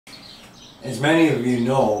As many of you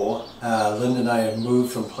know, Linda and I have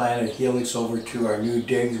moved from Planet Helix over to our new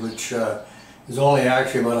digs, which is only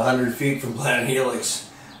actually about 100 feet from Planet Helix,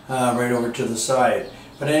 right over to the side.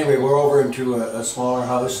 But anyway, we're over into a smaller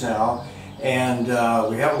house now, and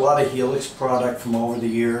we have a lot of Helix product from over the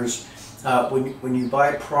years. When you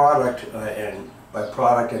buy product, and by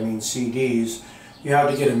product I mean CDs, you have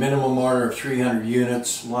to get a minimum order of 300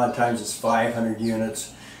 units. A lot of times it's 500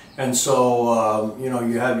 units. And so, you know,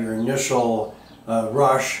 you have your initial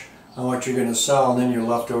rush on what you're going to sell, and then you're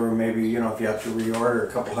left over maybe, you know, if you have to reorder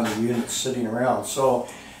a couple hundred units sitting around. So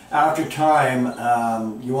after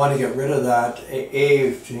time, you want to get rid of that,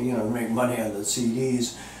 A, to, you know, make money on the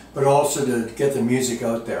CDs, but also to get the music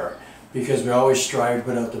out there, because we always strive to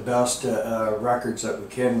put out the best records that we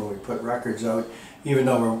can when we put records out, even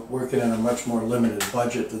though we're working on a much more limited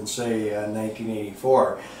budget than, say,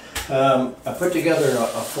 1984. I put together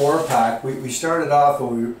a 4-pack. We started off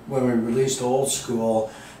when we released Old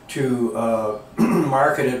School to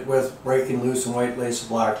market it with Breaking Loose and White Lace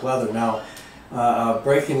Black Leather. Now,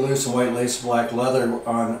 Breaking Loose and White Lace Black Leather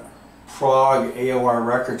on Prague AOR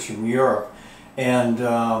Records from Europe. And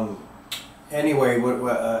anyway,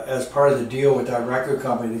 as part of the deal with that record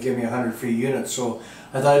company, they gave me 100 free units. So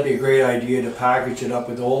I thought it'd be a great idea to package it up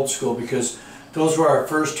with Old School, because those were our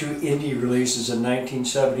first two indie releases in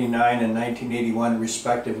 1979 and 1981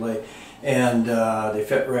 respectively, and they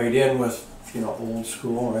fit right in with, you know, Old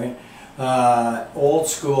School, right? Old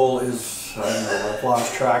School is, I don't know, I've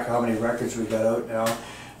lost track of how many records we got out now,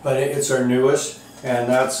 but it's our newest, and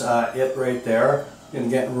that's it right there. You're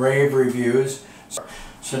getting rave reviews.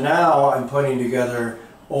 So now I'm putting together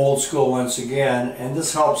Old School once again, and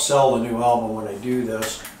this helps sell the new album when I do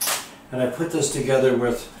this. And I put this together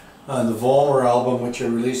with the Volmer album, which I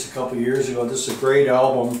released a couple years ago. This is a great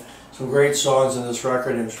album, some great songs in this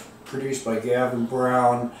record. It was produced by Gavin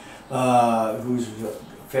Brown, who's a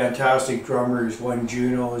fantastic drummer. He's won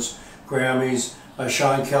Junos, Grammys.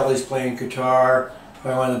 Sean Kelly's playing guitar,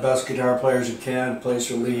 probably one of the best guitar players in Canada. Plays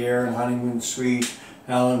for Lee Aaron, Honeymoon Suite,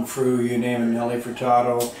 Alan Frew, you name it, Nelly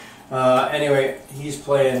Furtado. Anyway, he's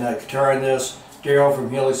playing guitar in this. Daryl from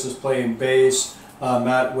Helix is playing bass.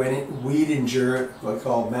 Matt Wiedinger, what I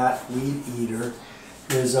call Matt Weed Eater,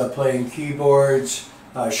 is playing keyboards.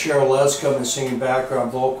 Cheryl Lescombe is singing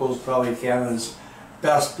background vocals, probably Canada's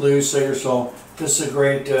best blues singer. So this is a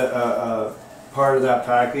great part of that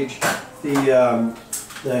package.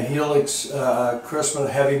 The Helix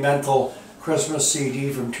Christmas Heavy Mental Christmas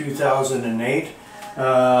CD from 2008.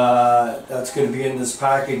 That's going to be in this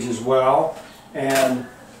package as well. And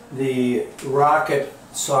the Rocket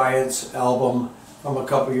Science album from a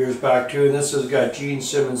couple years back too, and this has got Gene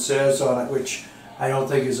Simmons Says on it, which I don't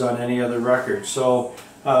think is on any other record. So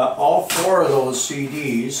all 4 of those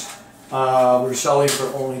CDs we're selling for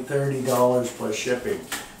only $30 plus shipping,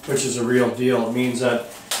 which is a real deal. It means that,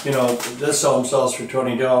 you know, this album sells for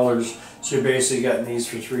 $20, so you're basically getting these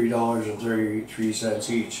for $3.33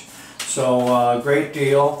 each. So great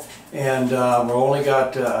deal, and we're only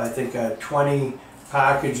got I think 20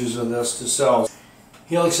 packages of this to sell.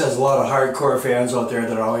 Helix has a lot of hardcore fans out there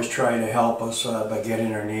that are always trying to help us by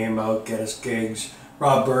getting our name out, get us gigs.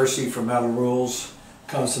 Rob Bursey from Metal Rules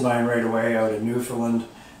comes to mind right away, out in Newfoundland.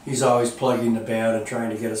 He's always plugging the band and trying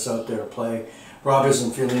to get us out there to play. Rob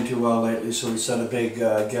isn't feeling too well lately, so we sent a big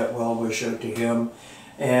get well wish out to him.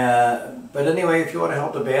 But anyway, if you want to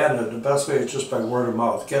help the band, the best way is just by word of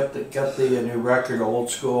mouth. Get the new record, Old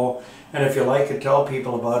School, and if you like it, tell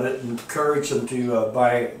people about it. Encourage them to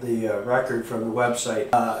buy the record from the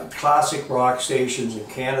website. Classic rock stations in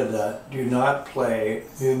Canada do not play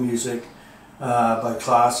new music by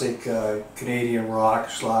classic Canadian rock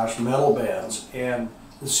 / metal bands, and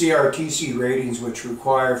the CRTC ratings, which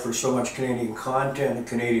require for so much Canadian content and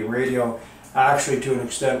Canadian radio, actually to an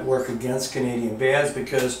extent work against Canadian bands,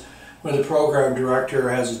 because when the program director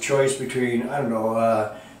has a choice between, I don't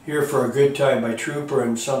know, Here for a Good Time by Trooper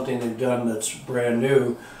and something they've done that's brand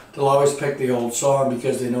new, they'll always pick the old song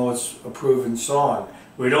because they know it's a proven song.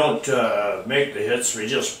 We don't make the hits, we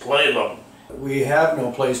just play them. We have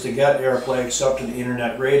no place to get airplay except in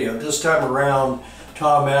internet radio. This time around,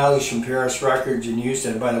 Tom Adams from Paris Records in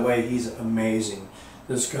Houston, by the way, he's amazing,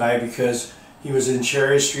 this guy, because he was in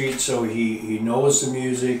Cherry Street, so he knows the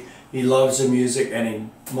music, he loves the music, and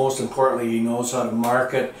most importantly, he knows how to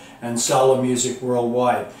market and sell the music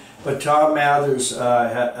worldwide. But Tom Mathers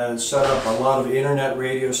has set up a lot of internet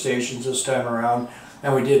radio stations this time around,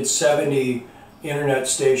 and we did 70 internet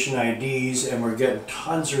station IDs, and we're getting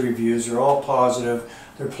tons of reviews. They're all positive.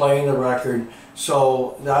 They're playing the record.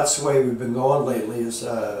 So that's the way we've been going lately, is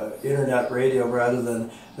internet radio rather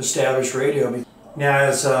than established radio. Now,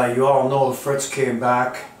 as you all know, Fritz came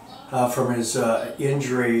back from his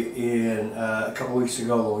injury a couple weeks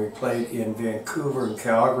ago when we played in Vancouver and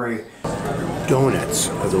Calgary. Donuts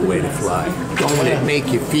are the way to fly. Don't it make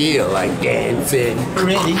you feel like dancing?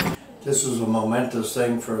 Ready? This was a momentous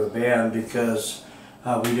thing for the band because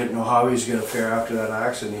we didn't know how he was going to fare after that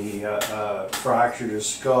accident. He fractured his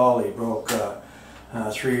skull, he broke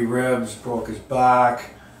 3 ribs, broke his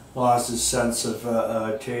back, lost his sense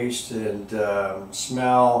of taste and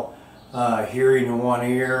smell, hearing in one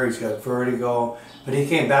ear, he's got vertigo. But he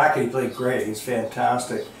came back and he played great, he's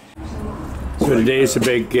fantastic. So today's a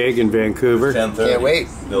big gig in Vancouver. 10:30. Can't wait.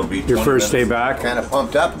 Your first day back? Kind of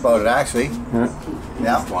pumped up about it, actually.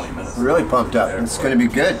 Yeah, 20 minutes. really pumped up. It's going to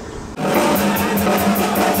be good.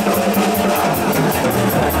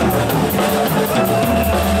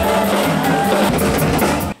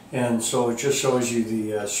 And so it just shows you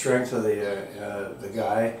the strength of the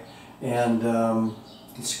guy, and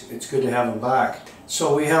it's good to have him back.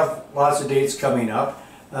 So we have lots of dates coming up.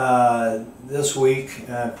 This week,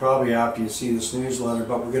 probably after you see this newsletter,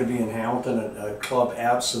 but we're going to be in Hamilton at Club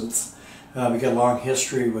Absinthe. We got a long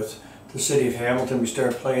history with the city of Hamilton. We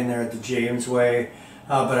started playing there at the James Way,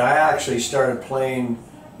 but I actually started playing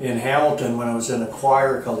in Hamilton when I was in a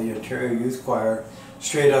choir called the Ontario Youth Choir.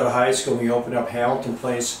 Straight out of high school, we opened up Hamilton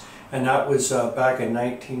Place, and that was back in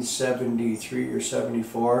 1973 or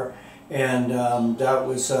 74, and that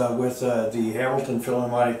was with the Hamilton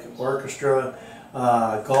Philharmonic Orchestra,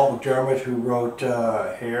 Galt McDermott, who wrote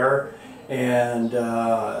Hair, and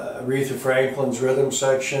Aretha Franklin's rhythm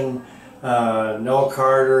section, Noel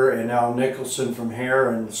Carter and Al Nicholson from Hair,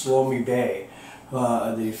 and Sloamy Bay,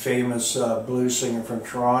 the famous blues singer from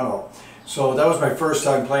Toronto. So that was my first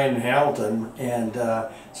time playing in Hamilton, and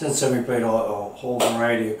since then we played a whole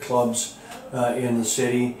variety of clubs in the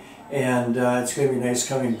city, and it's going to be nice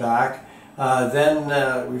coming back.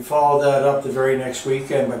 Then we followed that up the very next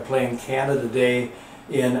weekend by playing Canada Day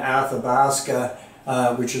in Athabasca,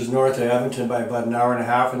 which is north of Edmonton by about an hour and a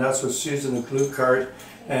half, and that's with Susan the Glue Cart,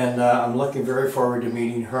 and I'm looking very forward to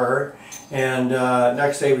meeting her. And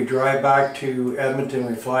next day we drive back to Edmonton,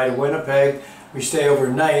 we fly to Winnipeg, we stay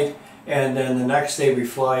overnight, and then the next day we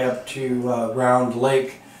fly up to Round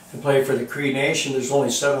Lake to play for the Cree Nation. There's only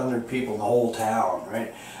 700 people in the whole town,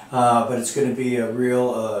 right? But it's going to be a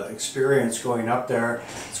real experience going up there.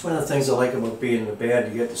 It's one of the things I like about being in the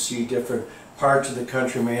band. You get to see different parts of the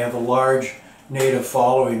country. We have a large native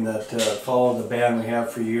following that follow the band we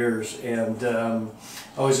have for years, and I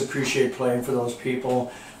always appreciate playing for those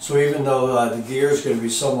people. So even though the gear is going to be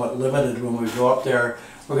somewhat limited when we go up there,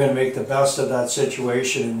 we're going to make the best of that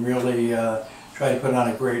situation and really try to put on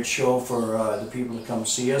a great show for the people to come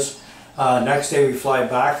see us. Next day we fly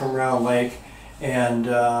back from Round Lake and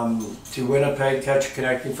to Winnipeg, catch a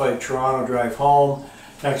connecting flight to Toronto, drive home.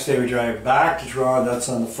 Next day we drive back to Toronto, that's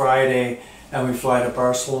on the Friday, and we fly to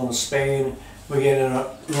Barcelona, Spain. We get in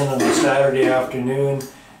on the Saturday afternoon,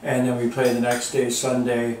 and then we play the next day,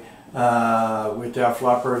 Sunday, with Def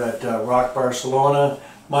Leppard at Rock Barcelona.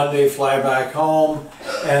 Monday, fly back home,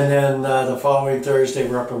 and then the following Thursday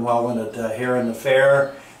we're up in Welland at Hair and the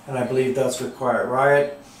Fair, and I believe that's with Quiet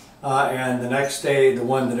Riot. And the next day, the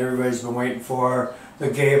one that everybody's been waiting for, the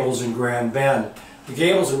Gables in Grand Bend. The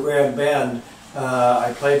Gables in Grand Bend,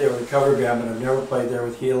 I played there with a cover band, but I've never played there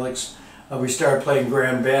with Helix. We started playing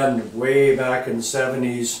Grand Bend way back in the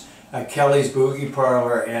 70s at Kelly's Boogie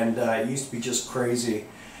Parlor, and it used to be just crazy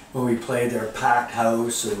when we played there, packed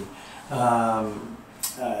house, and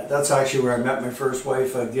that's actually where I met my first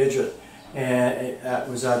wife, Gidget, and it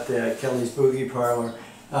was at the Kelly's Boogie Parlor.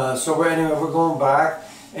 So anyway, we're going back,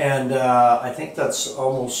 and I think that's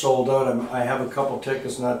almost sold out. I have a couple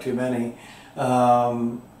tickets, not too many,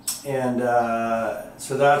 so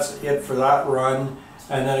that's it for that run.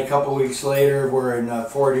 And then a couple weeks later, we're in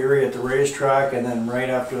Fort Erie at the racetrack, and then right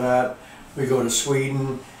after that, we go to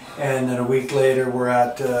Sweden, and then a week later, we're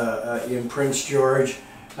at in Prince George,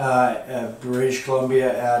 British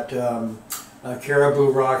Columbia, at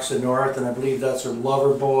Caribou Rocks in North, and I believe that's with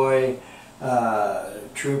Loverboy,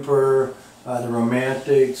 Trooper, the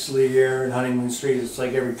Romantics, Lee Air, and Honeymoon Street. It's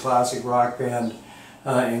like every classic rock band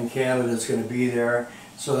in Canada is going to be there,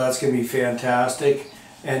 so that's going to be fantastic.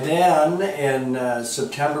 And then in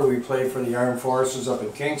September we play for the Armed Forces up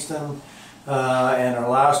in Kingston, and our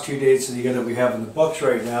last 2 dates of the year that we have in the books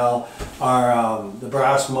right now are the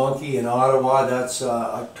Brass Monkey in Ottawa. That's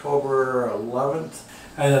October 11th,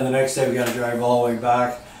 and then the next day we got to drive all the way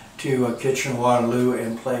back to Kitchener-Waterloo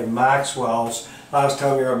and play Maxwell's. Last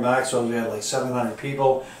time we were at Maxwell's we had like 700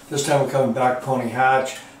 people. This time we're coming back Pony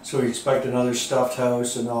Hatch, So we expect another stuffed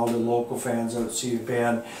house and all the local fans out to see the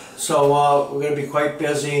band. So we're going to be quite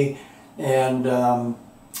busy, and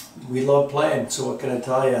we love playing, so what can I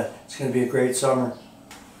tell you? It's going to be a great summer.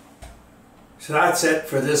 So that's it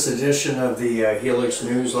for this edition of the Helix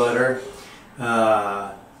newsletter.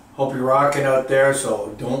 Hope you're rocking out there,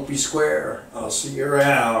 so don't be square. I'll see you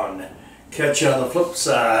around. Catch you on the flip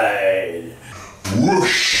side.